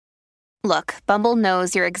Look, Bumble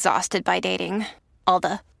knows you're exhausted by dating. All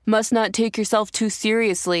the, must not take yourself too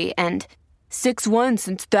seriously, and 6'1"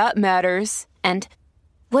 since that matters. And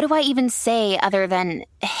what do I even say other than,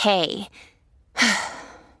 hey?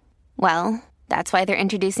 Well, that's why they're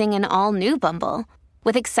introducing an all-new Bumble,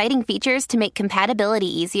 with exciting features to make compatibility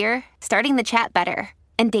easier, starting the chat better,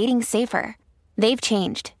 and dating safer. They've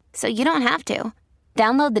changed, so you don't have to.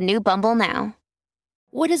 Download the new Bumble now.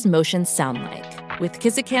 What does motion sound like? With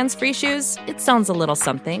Kizikans free shoes, it sounds a little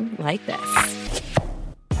something like this.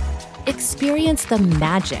 Experience the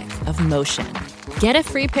magic of motion. Get a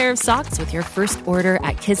free pair of socks with your first order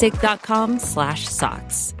at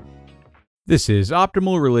kizik.com/socks. This is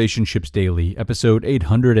Optimal Relationships Daily, episode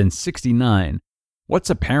 869. What's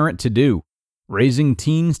a Parent to Do? Raising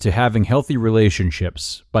Teens to Having Healthy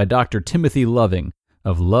Relationships by Dr. Timothy Loving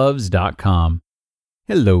of Luvze.com.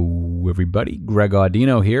 Hello, everybody. Greg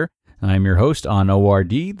Audino here. I'm your host on ORD,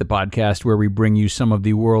 the podcast where we bring you some of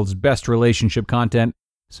the world's best relationship content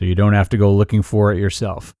so you don't have to go looking for it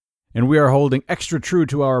yourself. And we are holding extra true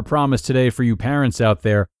to our promise today for you parents out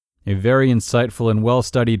there. A very insightful and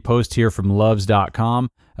well-studied post here from Luvze.com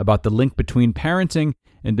about the link between parenting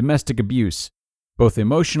and domestic abuse, both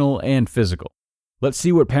emotional and physical. Let's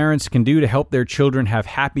see what parents can do to help their children have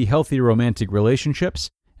happy, healthy romantic relationships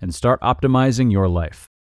and start optimizing your life.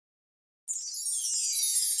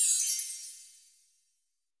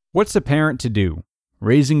 What's a Parent to Do?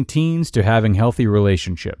 Raising Teens to Having Healthy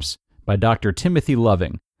Relationships by Dr. Timothy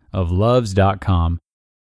Loving of Luvze.com.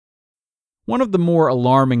 One of the more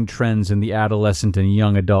alarming trends in the adolescent and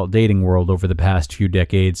young adult dating world over the past few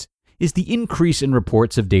decades is the increase in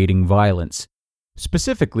reports of dating violence.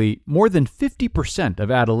 Specifically, more than 50%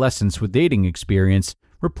 of adolescents with dating experience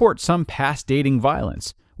report some past dating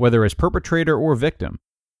violence, whether as perpetrator or victim.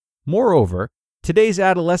 Moreover, today's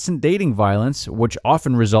adolescent dating violence, which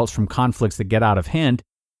often results from conflicts that get out of hand,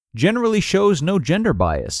 generally shows no gender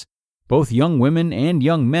bias. Both young women and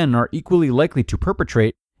young men are equally likely to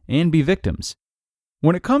perpetrate and be victims.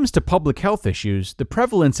 When it comes to public health issues, the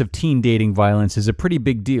prevalence of teen dating violence is a pretty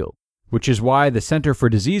big deal, which is why the Center for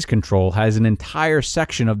Disease Control has an entire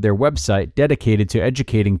section of their website dedicated to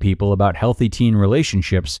educating people about healthy teen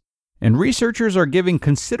relationships, and researchers are giving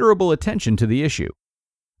considerable attention to the issue.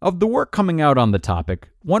 Of the work coming out on the topic,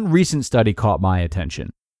 one recent study caught my attention.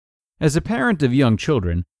 As a parent of young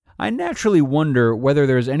children, I naturally wonder whether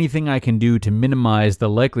there's anything I can do to minimize the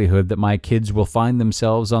likelihood that my kids will find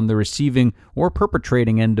themselves on the receiving or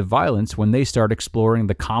perpetrating end of violence when they start exploring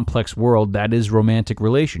the complex world that is romantic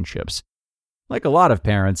relationships. Like a lot of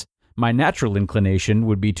parents, my natural inclination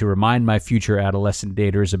would be to remind my future adolescent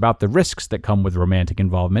daters about the risks that come with romantic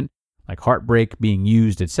involvement, like heartbreak, being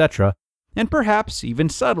used, etc., and perhaps, even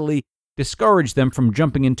subtly, discourage them from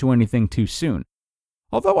jumping into anything too soon.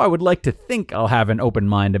 Although I would like to think I'll have an open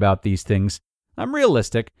mind about these things, I'm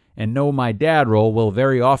realistic and know my dad role will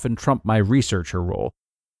very often trump my researcher role.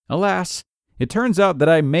 Alas, it turns out that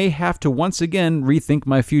I may have to once again rethink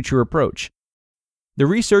my future approach. The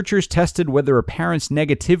researchers tested whether a parent's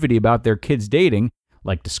negativity about their kids dating,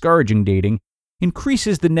 like discouraging dating,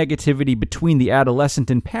 increases the negativity between the adolescent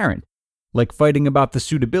and parent, like fighting about the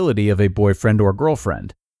suitability of a boyfriend or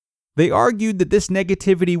girlfriend. They argued that this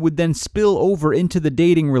negativity would then spill over into the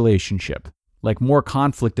dating relationship, like more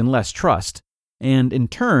conflict and less trust, and in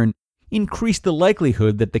turn, increase the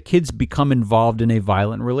likelihood that the kids become involved in a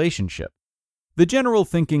violent relationship. The general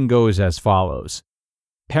thinking goes as follows.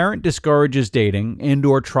 Parent discourages dating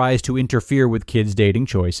and/or tries to interfere with kids' dating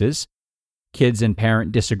choices. Kids and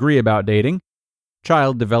parent disagree about dating.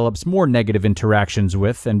 Child develops more negative interactions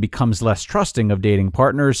with and becomes less trusting of dating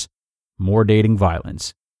partners. More dating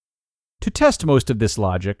violence. To test most of this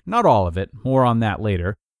logic, not all of it, more on that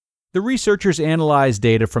later, the researchers analyzed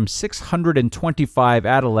data from 625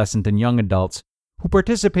 adolescent and young adults who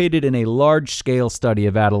participated in a large-scale study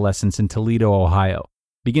of adolescents in Toledo, Ohio,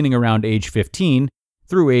 beginning around age 15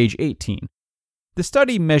 through age 18. The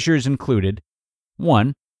study measures included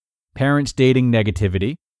 1. Parents' dating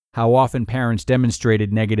negativity, how often parents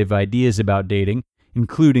demonstrated negative ideas about dating,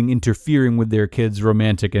 including interfering with their kids'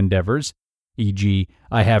 romantic endeavors, e.g.,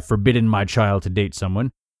 I have forbidden my child to date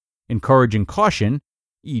someone, encouraging caution,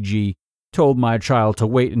 e.g., told my child to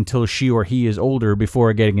wait until she or he is older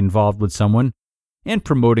before getting involved with someone, and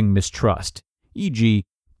promoting mistrust, e.g.,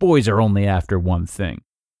 boys are only after one thing.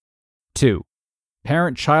 2.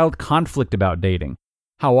 Parent-child conflict about dating,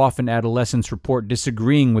 how often adolescents report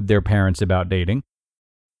disagreeing with their parents about dating.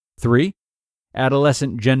 3.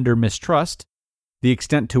 Adolescent gender mistrust, the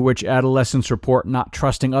extent to which adolescents report not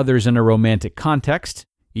trusting others in a romantic context,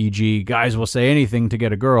 e.g., guys will say anything to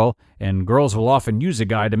get a girl, and girls will often use a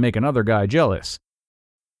guy to make another guy jealous.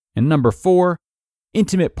 And number 4,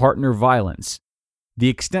 intimate partner violence. The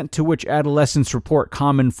extent to which adolescents report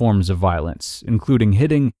common forms of violence, including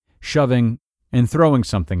hitting, shoving, and throwing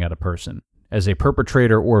something at a person, as a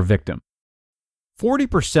perpetrator or victim.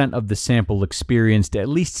 40% of the sample experienced at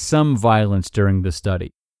least some violence during the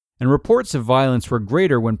study, and reports of violence were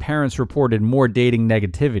greater when parents reported more dating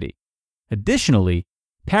negativity. Additionally,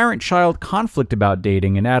 parent-child conflict about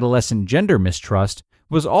dating and adolescent gender mistrust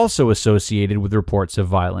was also associated with reports of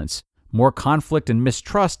violence. More conflict and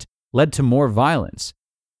mistrust led to more violence.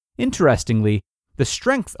 Interestingly, the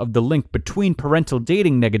strength of the link between parental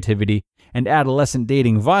dating negativity and adolescent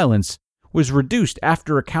dating violence was reduced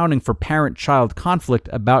after accounting for parent-child conflict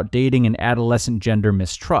about dating and adolescent gender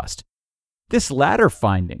mistrust. This latter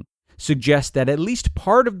finding suggests that at least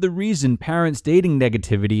part of the reason parents' dating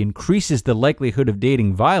negativity increases the likelihood of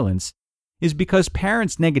dating violence is because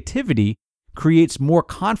parents' negativity creates more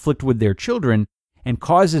conflict with their children and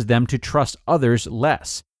causes them to trust others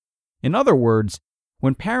less. In other words,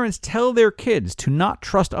 when parents tell their kids to not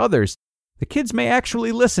trust others, the kids may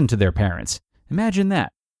actually listen to their parents. Imagine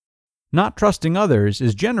that. Not trusting others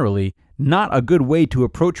is generally not a good way to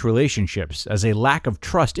approach relationships, as a lack of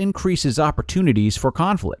trust increases opportunities for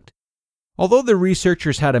conflict. Although the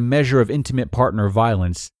researchers had a measure of intimate partner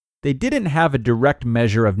violence, they didn't have a direct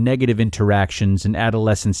measure of negative interactions in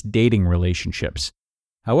adolescents' dating relationships.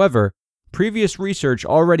 However, previous research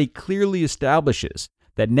already clearly establishes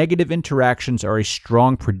that negative interactions are a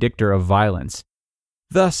strong predictor of violence.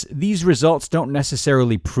 Thus, these results don't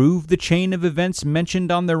necessarily prove the chain of events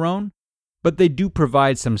mentioned on their own, but they do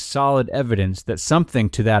provide some solid evidence that something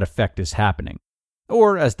to that effect is happening.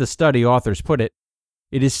 Or, as the study authors put it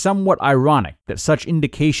is somewhat ironic that such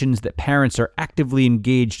indications that parents are actively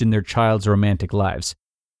engaged in their child's romantic lives,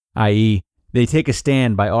 i.e., they take a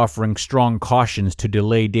stand by offering strong cautions to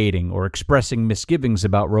delay dating or expressing misgivings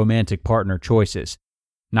about romantic partner choices,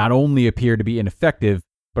 not only appear to be ineffective,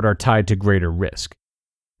 but are tied to greater risk.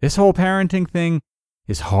 This whole parenting thing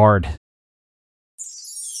is hard.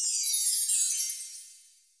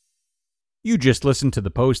 You just listened to the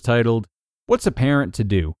post titled, "What's a Parent to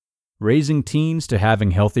Do? Raising Teens to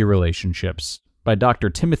Having Healthy Relationships" by Dr.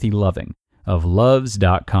 Timothy Loving of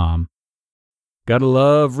Luvze.com. Gotta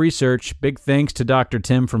love research. Big thanks to Dr.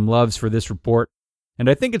 Tim from Luvze for this report. And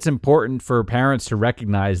I think it's important for parents to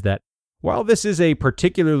recognize that while this is a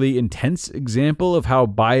particularly intense example of how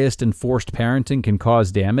biased and forced parenting can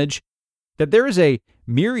cause damage, that there is a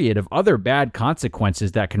myriad of other bad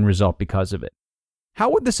consequences that can result because of it. How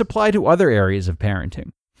would this apply to other areas of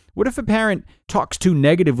parenting? What if a parent talks too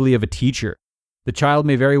negatively of a teacher? The child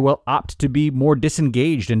may very well opt to be more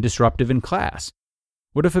disengaged and disruptive in class.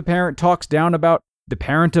 What if a parent talks down about the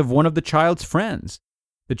parent of one of the child's friends?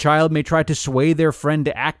 The child may try to sway their friend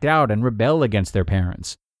to act out and rebel against their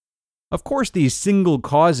parents. Of course, these single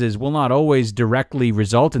causes will not always directly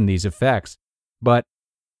result in these effects, but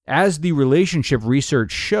as the relationship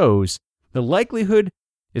research shows, the likelihood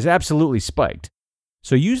is absolutely spiked.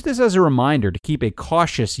 So use this as a reminder to keep a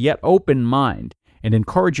cautious yet open mind and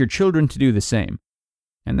encourage your children to do the same.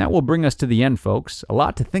 And that will bring us to the end, folks. A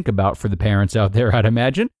lot to think about for the parents out there, I'd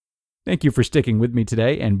imagine. Thank you for sticking with me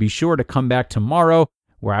today, and be sure to come back tomorrow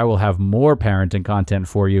where I will have more parenting content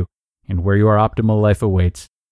for you and where your optimal life awaits.